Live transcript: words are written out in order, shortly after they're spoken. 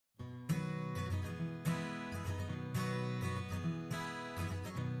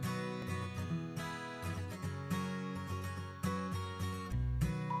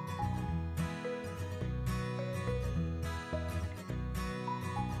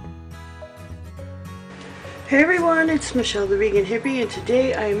Hey everyone, it's Michelle the Vegan Hippie, and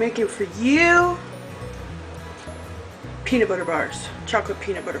today I am making for you peanut butter bars, chocolate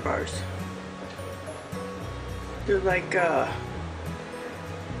peanut butter bars. They're like kind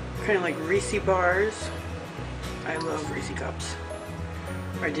of like Reese bars. I love Reese cups.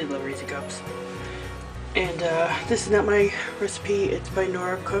 Or I did love Reese cups. And this is not my recipe, it's by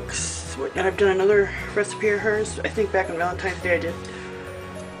Nora Cook's, and I've done another recipe of hers. I think back on Valentine's Day I did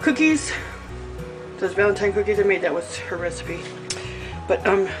cookies. Those Valentine cookies I made, that was her recipe. But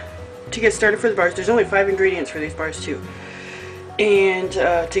to get started for the bars, there's only 5 ingredients for these bars too. And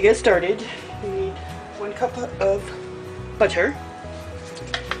to get started, you need 1 cup of butter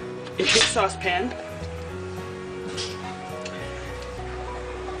into a saucepan.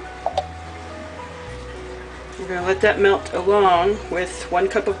 We're going to let that melt along with 1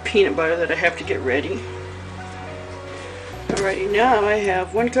 cup of peanut butter that I have to get ready. Alrighty, now I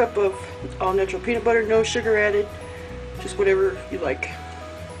have 1 cup of all natural peanut butter, no sugar added, just whatever you like.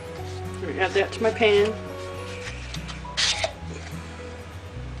 I'm going to add that to my pan.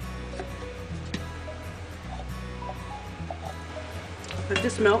 Let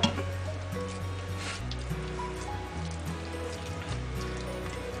this melt.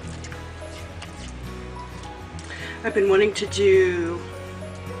 I've been wanting to do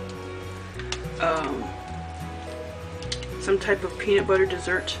some type of peanut butter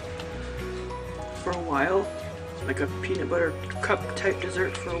dessert for a while, like a peanut butter cup type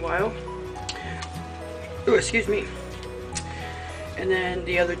dessert for a while. Oh, excuse me. And then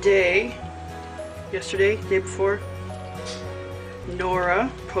the other day, yesterday, day before,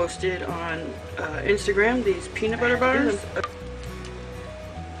 Nora posted on Instagram these peanut butter bars.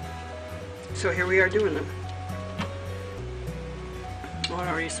 So here we are doing them. Oh, it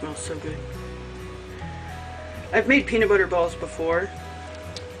already smells so good. I've made peanut butter balls before,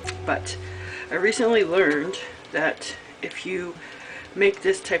 but I recently learned that if you make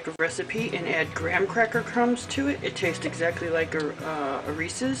this type of recipe and add graham cracker crumbs to it, it tastes exactly like a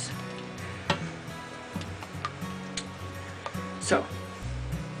Reese's. So,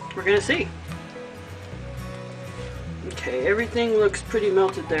 we're gonna see. Okay, everything looks pretty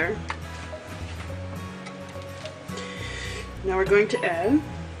melted there. Now we're going to add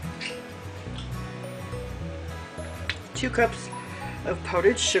 2 cups of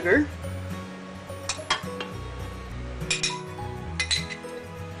powdered sugar,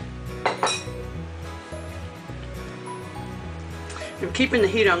 I'm keeping the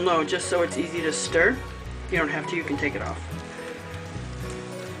heat on low just so it's easy to stir. You don't have to, you can take it off.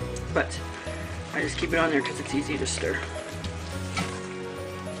 But I just keep it on there because it's easy to stir.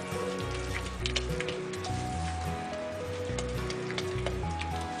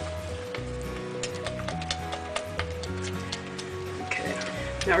 Okay,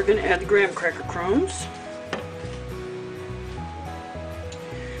 now we're going to add the graham cracker crumbs.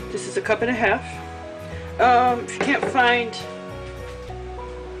 This is 1.5 cups. If you can't find,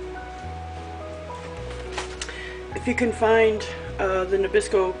 if you can find the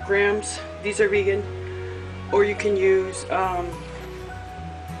Nabisco grams, these are vegan, or you can use oh,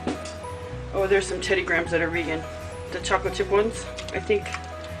 there's some Teddy grams that are vegan. The chocolate chip ones, I think,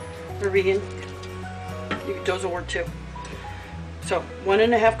 are vegan. Those will work too. So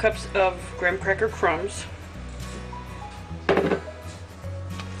 1.5 cups of graham cracker crumbs.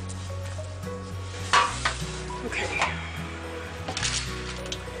 Okay.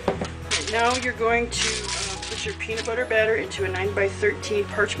 Right, now you're going to put your peanut butter batter into a 9x13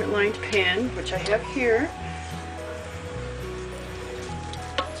 parchment lined pan, which I have here.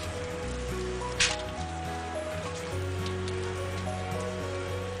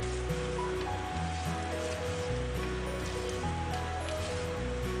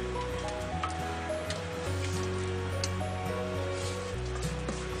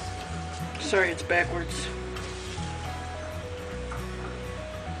 Sorry, it's backwards.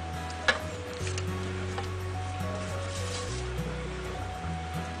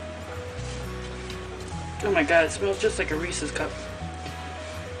 Oh my god, it smells just like a Reese's cup.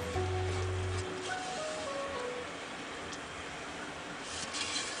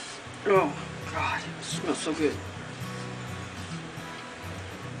 Oh god, it smells so good.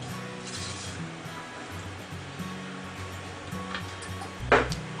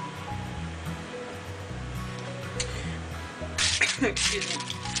 Excuse me.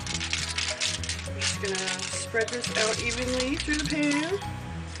 I'm just gonna spread this out evenly through the pan.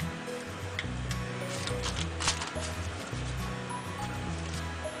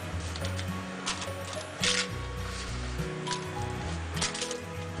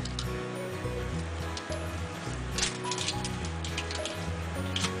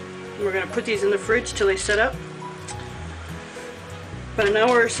 We're going to put these in the fridge till they set up. About an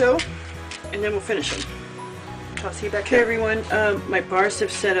hour or so, and then we'll finish them. I'll see you back here. Okay, everyone, my bars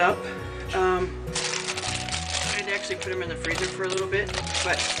have set up. I'd actually put them in the freezer for a little bit,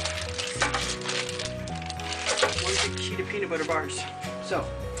 but one big sheet of peanut butter bars. So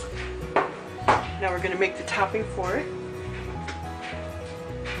now we're going to make the topping for it.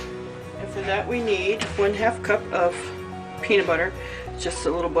 And for that we need 1/2 cup of peanut butter. It's just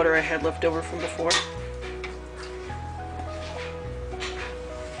a little butter I had left over from before.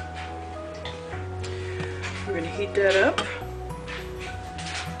 We're going to heat that up.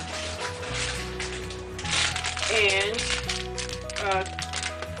 And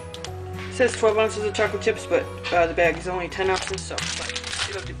it says 12 ounces of chocolate chips, but the bag is only 10 ounces, so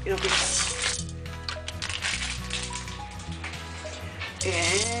it'll be fine.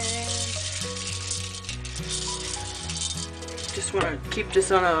 And just want to keep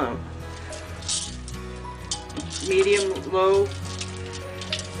this on a medium-low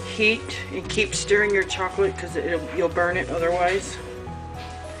heat and keep stirring your chocolate because you'll burn it otherwise.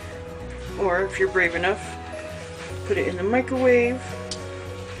 Or if you're brave enough, put it in the microwave,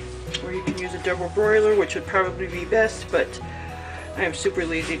 or you can use a double broiler, which would probably be best, but I am super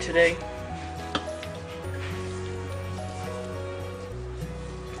lazy today.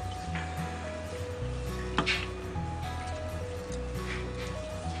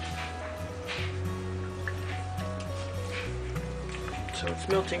 So it's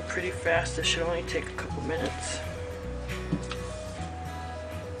melting pretty fast. This should only take a couple minutes.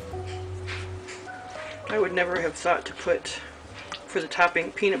 I would never have thought to put, for the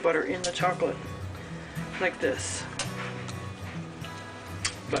topping, peanut butter in the chocolate like this.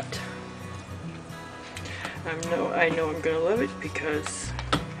 But I know I'm gonna love it because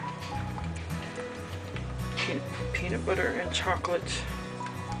peanut butter and chocolate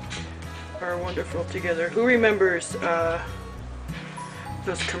are wonderful together. Who remembers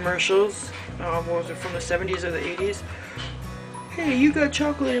those commercials? What was it, from the 70s or the 80s? Hey, you got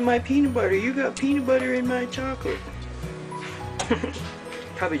chocolate in my peanut butter. You got peanut butter in my chocolate.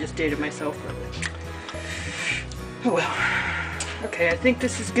 Probably just dated myself, but oh well. Okay, I think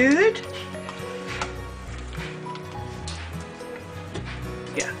this is good.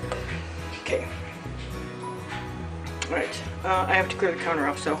 Yeah. Okay. Alright. I have to clear the counter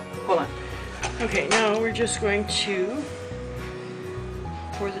off, so hold on. Okay, now we're just going to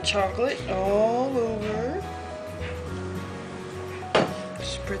pour the chocolate all over.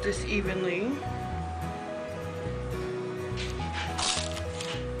 Spread this evenly.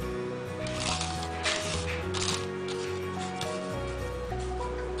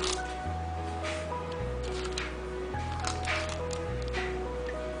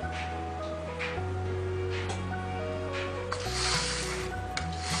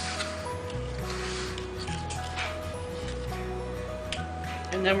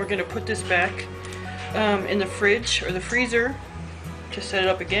 And then we're going to put this back in the fridge or the freezer to set it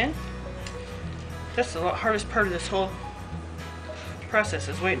up again. That's the hardest part of this whole process,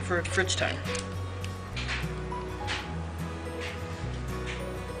 is waiting for fridge time.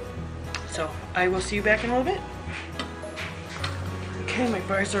 So I will see you back in a little bit. Okay, my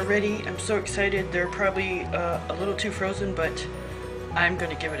bars are ready. I'm so excited. They're probably a little too frozen, but I'm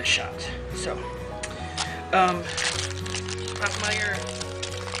gonna give it a shot. So pop my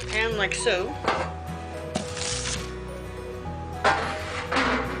pan like so.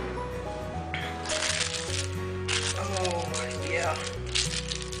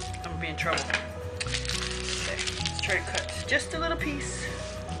 I'm gonna be in trouble. Okay, let's try to cut just a little piece.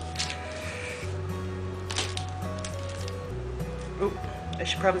 Oh, I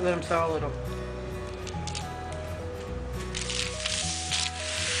should probably let them thaw a little.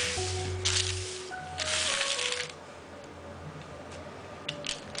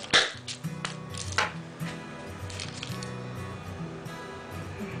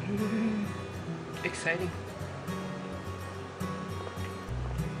 Exciting.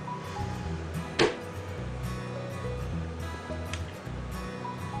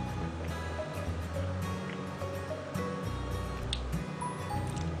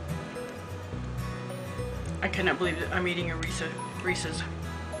 I cannot believe that I'm eating a Reese's.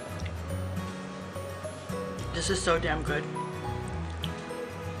 This is so damn good.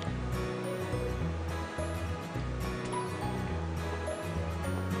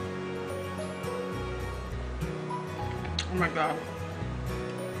 Oh my god.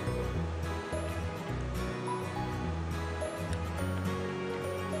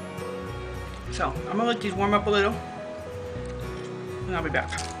 So, I'm gonna let these warm up a little, and I'll be back.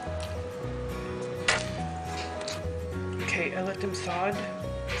 Okay, I let them thaw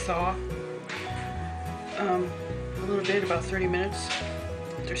a little bit, about 30 minutes.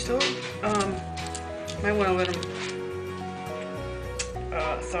 They're still, might want to let them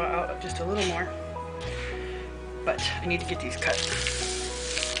thaw out just a little more, but I need to get these cut.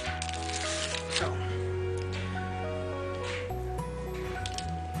 So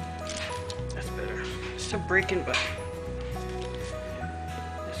that's better. Still breaking, but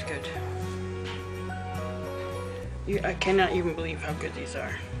that's good. I cannot even believe how good these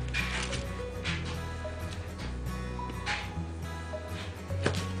are.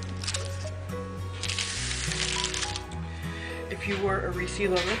 If you were a Reese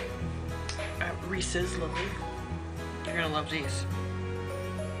lover, Reese's lover, you're gonna love these.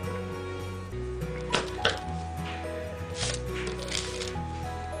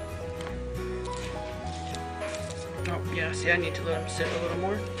 Oh yeah, see, I need to let them sit a little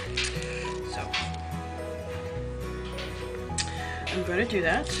more. So I'm going to do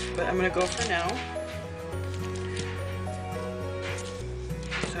that, but I'm going to go for now.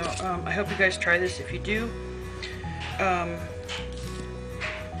 So I hope you guys try this. If you do,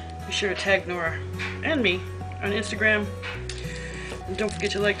 be sure to tag Nora and me on Instagram. And don't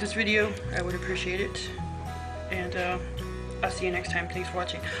forget to like this video. I would appreciate it. And I'll see you next time. Thanks for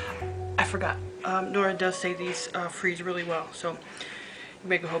watching. I forgot. Nora does say these freeze really well. So you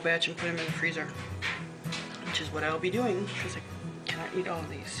make a whole batch and put them in the freezer, which is what I'll be doing because I cannot eat all of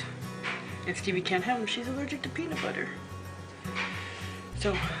these. And Stevie can't have them. She's allergic to peanut butter.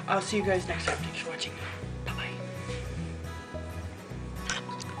 So I'll see you guys next time. Thanks for watching.